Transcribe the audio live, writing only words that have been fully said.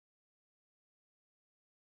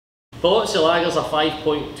Paolozzi Lager's a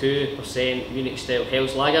 5.2% Munich style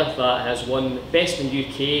Helles Lager that has won Best in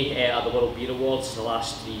UK at the World Beer Awards the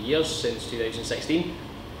last 3 years since 2016.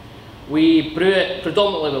 We brew it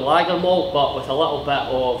predominantly with lager malt, but with a little bit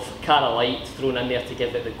of Cara Light thrown in there to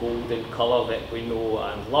give it the golden colour that we know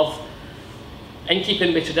and love. In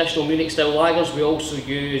keeping with traditional Munich style lagers, we also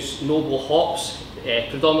use noble hops,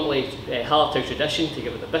 predominantly Hallertau Tradition to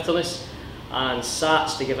give it the bitterness, and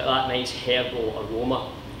Sats to give it that nice herbal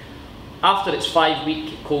aroma. After its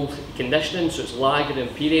 5-week cold conditioning, so it's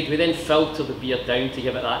lagering period, we then filter the beer down to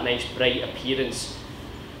give it that nice bright appearance.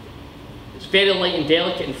 It's very light and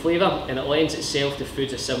delicate in flavour, and it lends itself to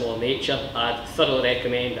foods of similar nature. I'd thoroughly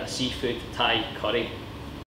recommend a seafood Thai curry.